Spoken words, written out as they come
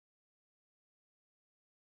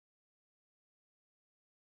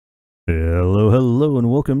Hello,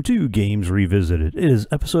 and welcome to Games Revisited. It is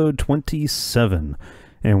episode 27,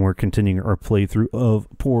 and we're continuing our playthrough of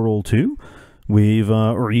Portal 2. We've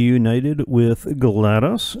reunited with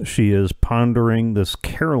Gladys. She is pondering this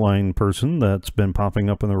Caroline person that's been popping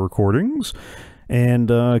up in the recordings, and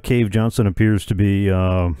Cave Johnson appears to be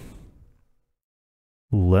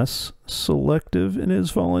less selective in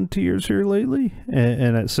his volunteers here lately,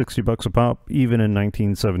 and at $60 a pop, even in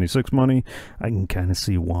 1976 money, I can kind of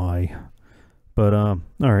see why. But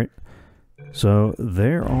alright, so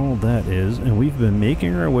there all that is, and we've been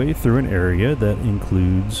making our way through an area that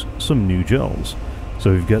includes some new gels.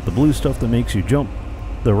 So we've got the blue stuff that makes you jump,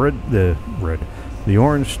 the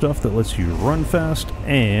orange stuff that lets you run fast,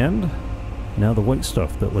 and now the white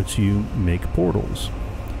stuff that lets you make portals.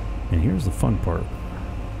 And here's the fun part.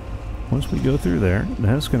 Once we go through there,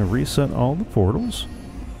 that's going to reset all the portals.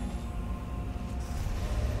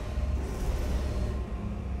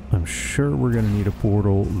 I'm sure we're going to need a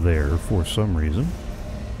portal there for some reason.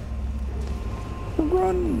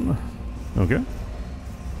 Run! Okay.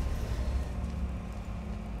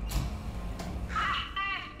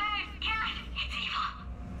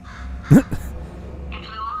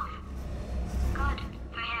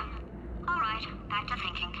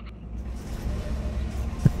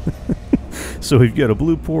 So we've got a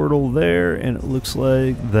blue portal there, and it looks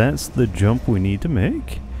like that's the jump we need to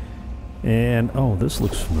make. And, oh, this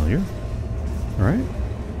looks familiar. Alright.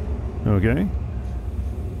 Okay.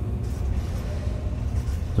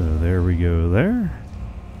 So there we go there.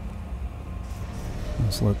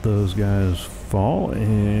 Let's let those guys fall,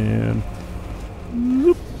 and...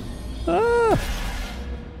 Whoop. Ah!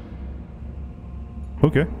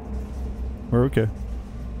 Okay. We're okay.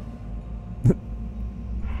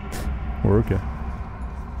 We're okay.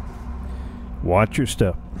 Watch your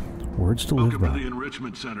step. Words to live by. Welcome to the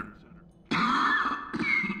Enrichment Center.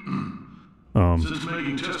 Since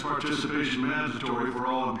making test participation mandatory for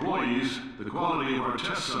all employees, the quality of our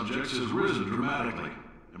test subjects has risen dramatically.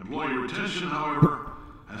 Employee retention, however,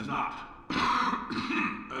 has not.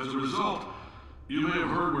 As a result, you may have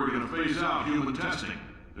heard we're going to phase out human testing.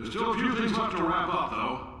 There's still a few things left to wrap up,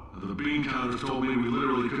 though. The bean counters told me we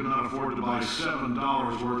literally could not afford to buy $7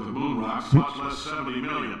 worth of moon rocks, much less 70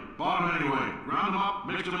 million. Bought them anyway, ground them up,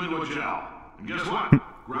 mixed them into a gel. And guess what?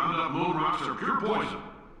 Ground up moon rocks are pure poison.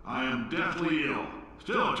 I am deathly ill.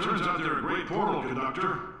 Still, it turns out they're a great portal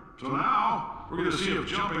conductor. So now, we're going to see if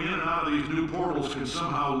jumping in and out of these new portals can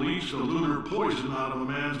somehow leach the lunar poison out of a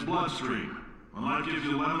man's bloodstream. When life gives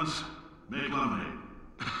you lemons, make lemonade.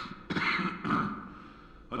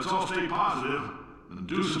 Let's all stay positive and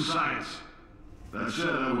do some science. That said,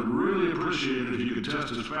 I would really appreciate it if you could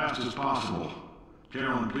test as fast as possible.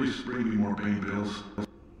 Carolyn, please bring me more pain pills.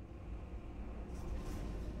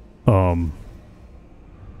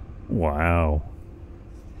 Wow.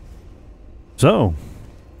 So,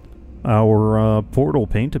 our portal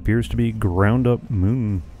paint appears to be ground up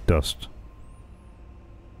moon dust.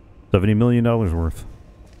 $70 million worth.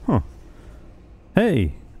 Huh.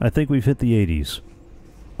 Hey, I think we've hit the 80s.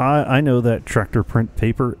 I know that tractor print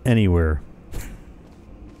paper anywhere.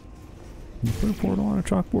 You put a portal on a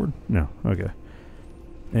chalkboard? No. Okay.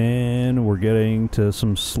 And we're getting to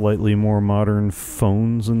some slightly more modern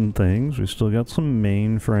phones and things. We still got some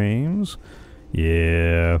mainframes.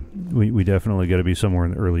 Yeah, we definitely got to be somewhere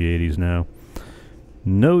in the early 80s now.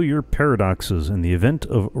 Know your paradoxes in the event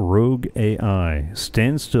of rogue AI.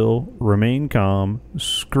 Stand still, remain calm,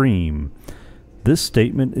 scream. This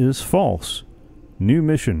statement is false. New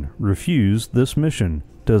mission. Refuse this mission.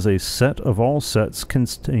 Does a set of all sets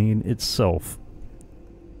contain itself?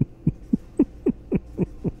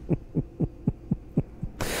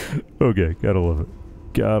 Okay, gotta love it.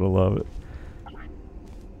 Gotta love it.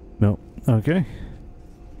 No, okay.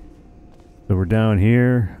 So we're down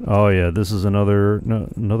here. Oh yeah, this is another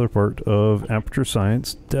part of Aperture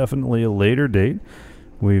Science. Definitely a later date.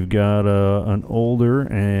 We've got an older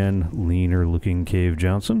and leaner looking Cave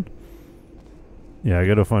Johnson. Yeah, I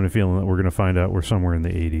got a funny feeling that we're going to find out we're somewhere in the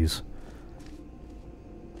 80s.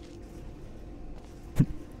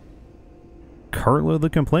 Carla the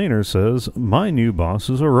Complainer says, my new boss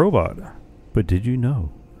is a robot. But did you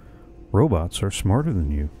know? Robots are smarter than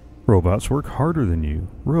you. Robots work harder than you.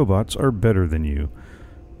 Robots are better than you.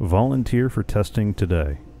 Volunteer for testing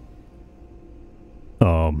today.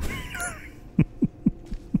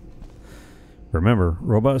 Remember,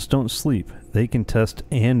 robots don't sleep. They can test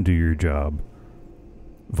and do your job.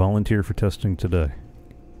 Volunteer for testing today.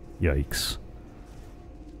 Yikes.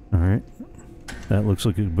 Alright. That looks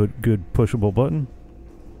like a good pushable button.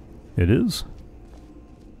 It is.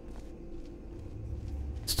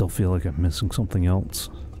 Still feel like I'm missing something else.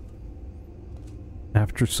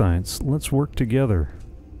 After science, let's work together.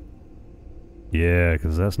 Yeah,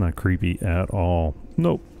 because that's not creepy at all.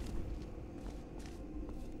 Nope.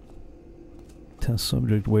 Test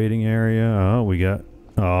subject waiting area. Oh, we got...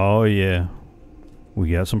 Oh, yeah.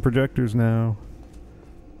 We got some projectors now.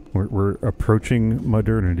 We're approaching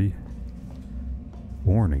modernity.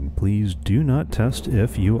 Warning, please do not test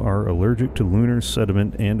if you are allergic to lunar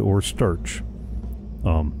sediment and or starch.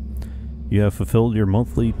 You have fulfilled your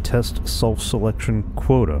monthly test self-selection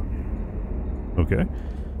quota. Okay.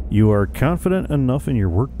 You are confident enough in your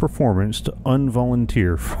work performance to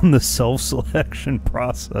unvolunteer from the self-selection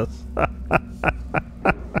process.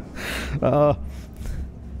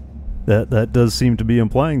 That does seem to be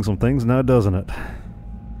implying some things now, doesn't it?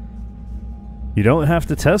 You don't have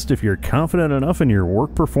to test if you're confident enough in your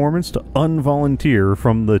work performance to unvolunteer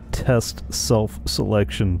from the test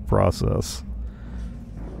self-selection process.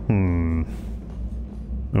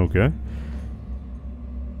 Okay.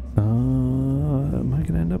 Am I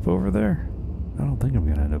gonna end up over there? I don't think I'm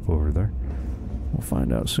gonna end up over there. We'll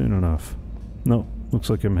find out soon enough. No, looks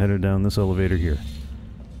like I'm headed down this elevator here.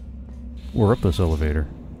 Or up this elevator.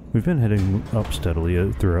 We've been heading up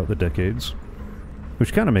steadily throughout the decades,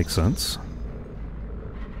 which kind of makes sense.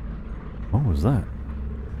 What was that?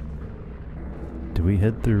 Did we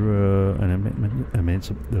head through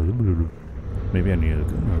maybe I need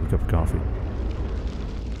another cup of coffee.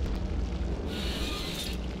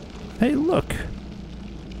 Hey, look!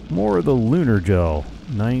 More of the lunar gel.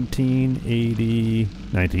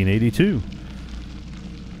 1982.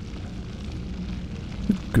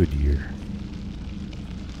 Good year.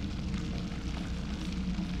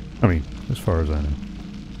 I mean, as far as I know.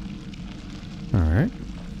 Alright.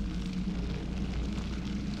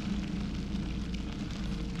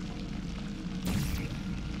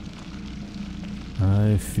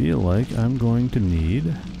 I feel like I'm going to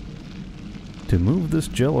need to move this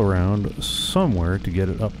gel around somewhere to get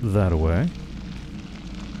it up that way.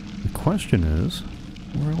 The question is,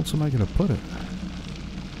 where else am I going to put it?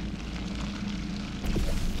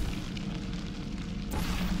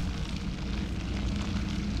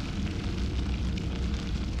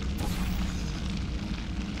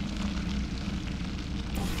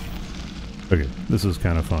 Okay, this is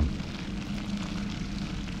kind of fun.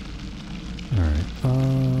 Alright,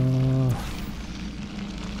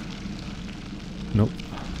 nope.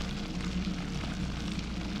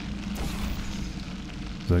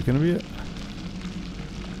 Is that gonna be it?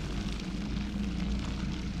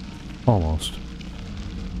 Almost.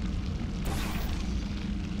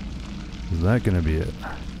 Is that gonna be it?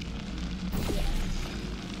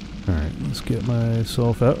 Alright, let's get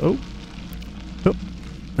myself out. Oh! Oh!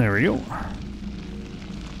 There we go.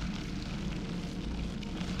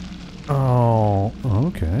 Oh,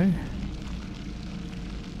 okay.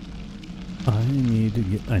 I need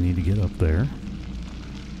to get up there.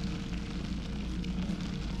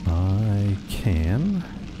 I can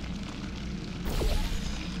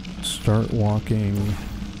start walking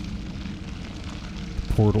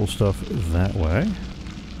portal stuff that way.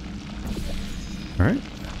 Alright.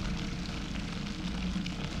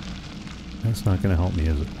 That's not going to help me,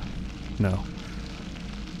 is it? No.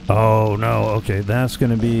 Oh, no. Okay, that's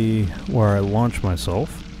going to be where I launch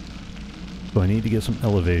myself. So I need to get some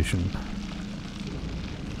elevation.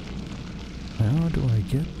 How do I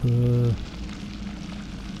get the...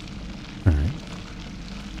 Alright.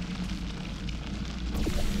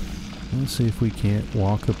 Let's see if we can't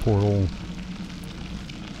walk the portal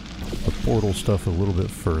stuff a little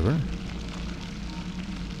bit further.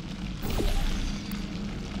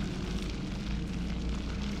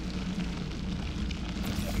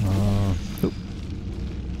 Oh.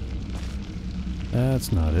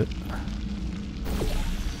 That's not it.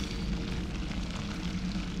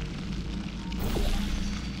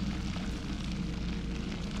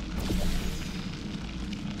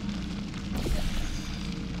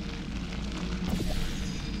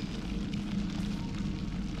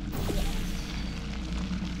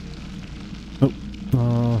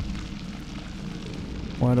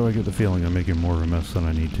 Why do I get the feeling I'm making more of a mess than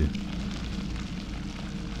I need to?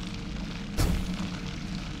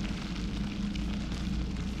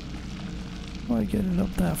 How do I get it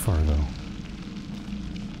up that far, though?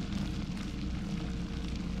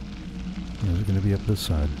 Is it going to be up this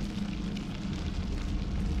side?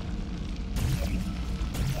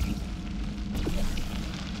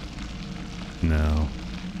 No.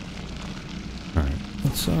 Alright,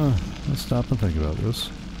 let's stop and think about this.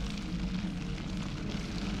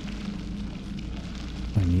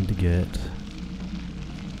 I need to get...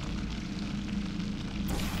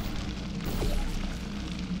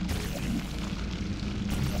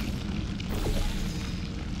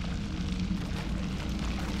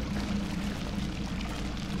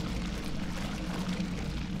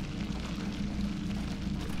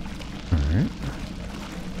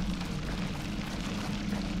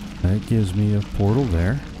 That gives me a portal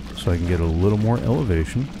there, so I can get a little more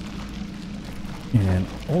elevation. And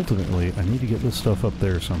ultimately, I need to get this stuff up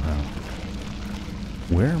there somehow.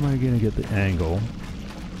 Where am I going to get the angle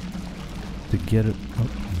to get it up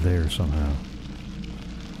there somehow?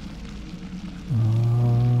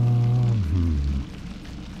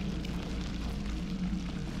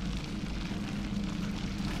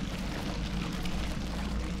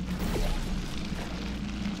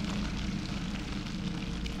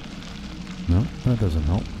 No, that doesn't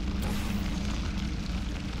help.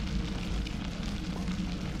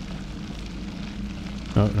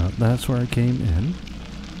 Oh, no, that's where I came in.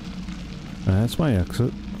 That's my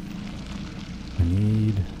exit. I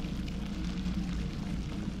need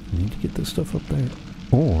to get this stuff up there.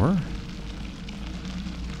 Or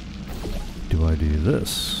do I do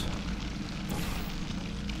this?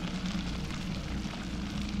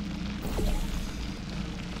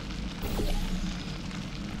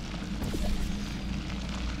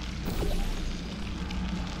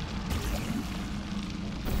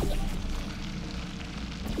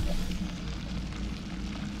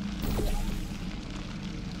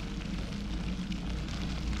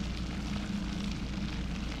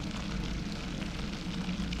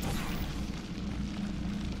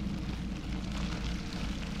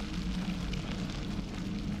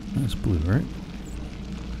 That's blue, right?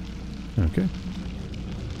 Okay.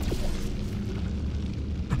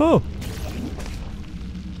 Oh!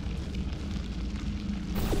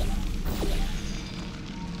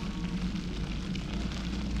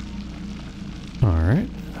 Alright.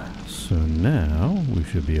 So now we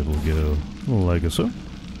should be able to go Legacy.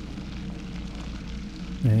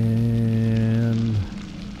 And...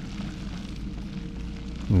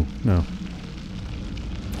 ooh, no.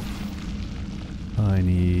 I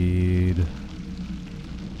need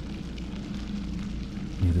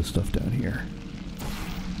this stuff down here.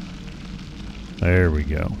 There we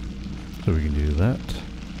go. So we can do that.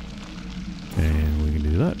 And we can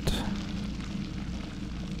do that.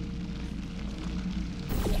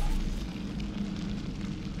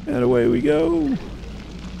 And away we go.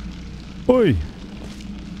 Oi!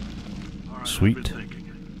 Right, sweet.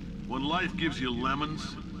 When life gives you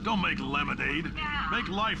lemons, don't make lemonade. Make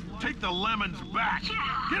life take the lemons back.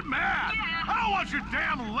 Get mad! I don't want your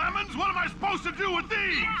damn lemons! What am I supposed to do with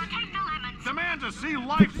these? Take the lemons. Demand to see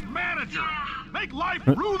life's manager. Make life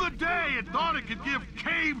rue the day it thought it could give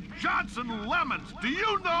Cave Johnson lemons. Do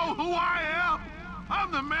you know who I am? I'm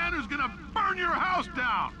the man who's gonna burn your house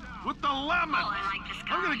down with the lemons. Oh, I like this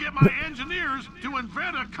guy. I'm gonna get my engineers to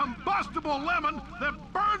invent a combustible lemon that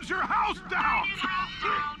burns your house down. His house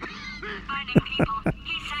down. Finding people.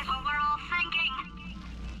 He says what we're all thinking.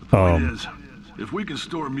 Point is, if we can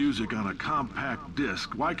store music on a compact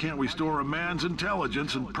disc, why can't we store a man's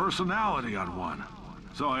intelligence and personality on one?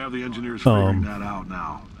 So I have the engineers figuring that out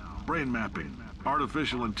now. Brain mapping,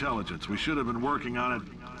 artificial intelligence. We should have been working on it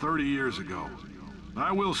 30 years ago.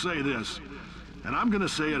 I will say this, and I'm gonna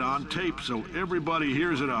say it on tape so everybody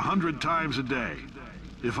hears it 100 times a day.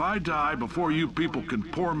 If I die before you people can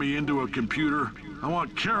pour me into a computer, I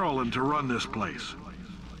want Carolyn to run this place.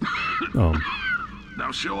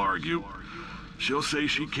 Now she'll argue. She'll say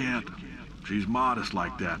she can't. She's modest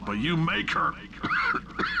like that, but you make her.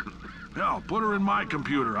 Hell, put her in my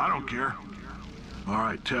computer. I don't care. All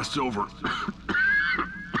right, test's over.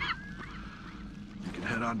 You can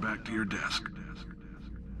head on back to your desk.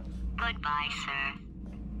 Goodbye, sir.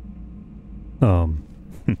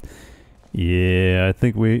 Yeah, I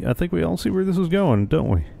think we all see where this is going, don't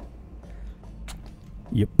we?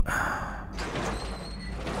 Yep.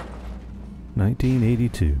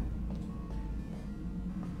 1982.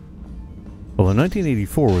 Although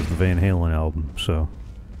 1984 was the Van Halen album, so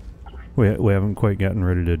we haven't quite gotten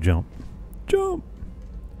ready to jump. Jump!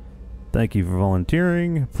 Thank you for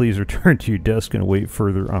volunteering. Please return to your desk and await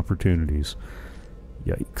further opportunities.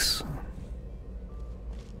 Yikes.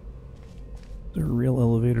 Is there a real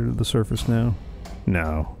elevator to the surface now?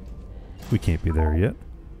 No. We can't be there yet.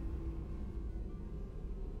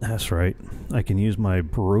 That's right. I can use my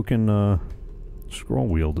broken scroll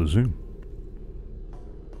wheel to zoom.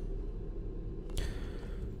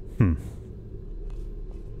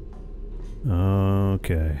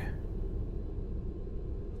 Okay.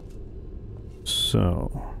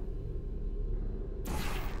 So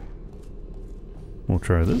we'll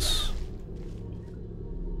try this.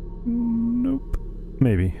 Nope.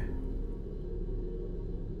 Maybe.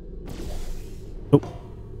 Oh.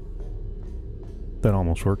 That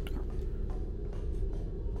almost worked.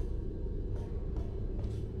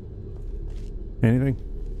 Anything?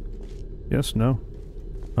 Yes? No?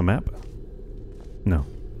 A map? No.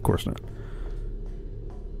 Of course not.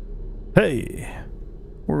 Hey!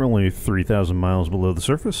 We're only 3,000 miles below the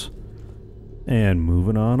surface. And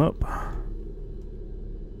moving on up.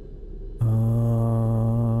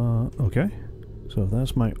 Okay. So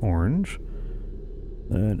that's my orange.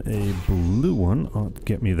 Then a blue one ought to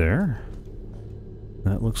get me there.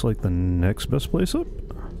 That looks like the next best place up.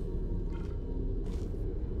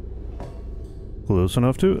 Close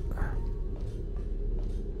enough to it.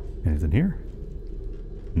 Anything here?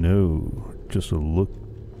 No. Just a look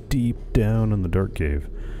deep down in the dark cave.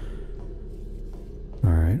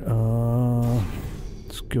 Alright,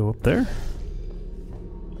 let's go up there.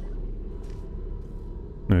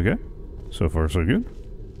 Okay. So far, so good.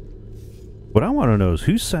 What I want to know is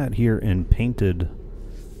who sat here and painted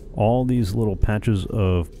all these little patches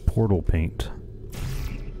of portal paint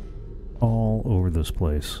all over this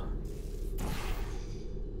place.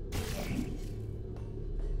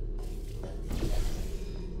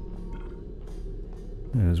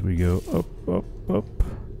 As we go up, up, up.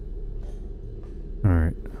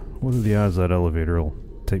 Alright. What are the odds that elevator will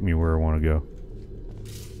take me where I want to go?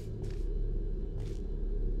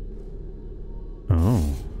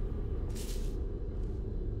 Oh.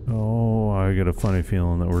 Oh, I got a funny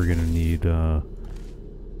feeling that we're gonna need, gonna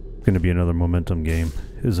be another momentum game,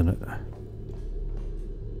 isn't it?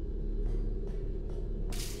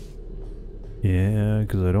 Yeah,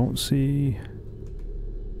 because I don't see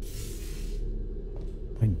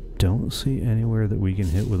anywhere that we can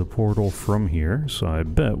hit with a portal from here, so I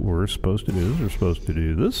bet we're supposed to do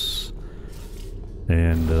this,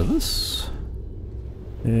 and this,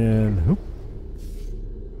 and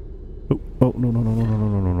oh, no, no, no, no, no,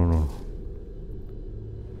 no, no, no, no.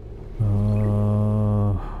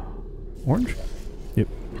 Orange? Yep.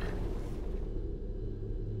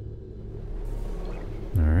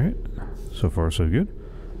 Alright. So far, so good.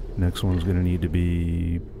 Next one's gonna need to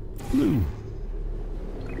be blue.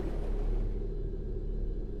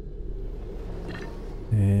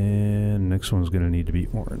 And next one's gonna need to be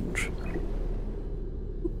orange.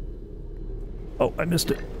 Oh, I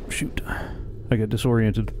missed it. Shoot. I got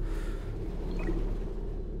disoriented.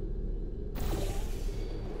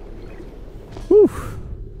 Whew.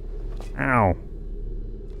 Ow.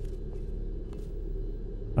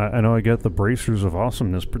 I know I got the bracers of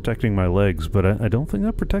awesomeness protecting my legs, but I don't think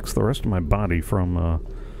that protects the rest of my body from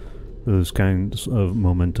those kinds of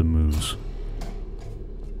momentum moves.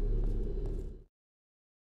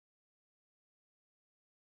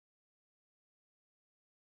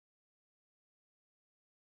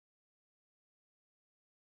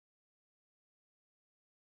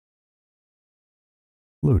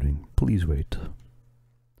 Loading. Please wait.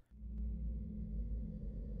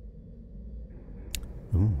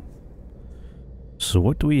 Ooh. So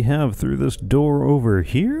what do we have through this door over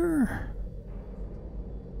here?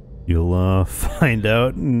 You'll find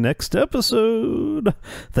out next episode.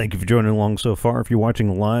 Thank you for joining along so far. If you're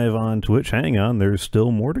watching live on Twitch, hang on, there's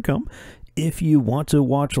still more to come. If you want to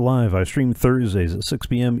watch live, I stream Thursdays at 6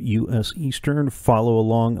 p.m. U.S. Eastern. Follow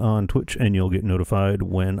along on Twitch and you'll get notified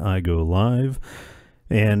when I go live.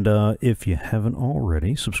 And if you haven't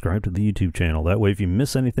already, subscribe to the YouTube channel. That way, if you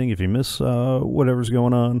miss anything, if you miss whatever's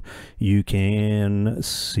going on, you can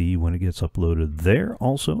see when it gets uploaded there.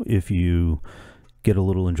 Also, if you get a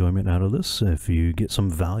little enjoyment out of this, if you get some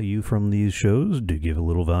value from these shows, do give a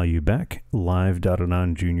little value back.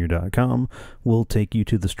 live.anonjunior.com will take you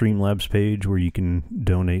to the Streamlabs page where you can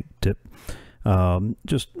donate, tip.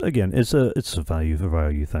 Just again, it's a value for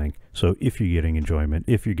value thing. So if you're getting enjoyment,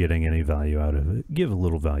 if you're getting any value out of it, give a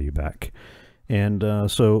little value back. And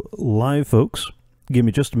so live folks, give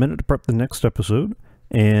me just a minute to prep the next episode,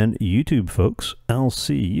 and YouTube folks, I'll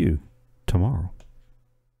see you tomorrow.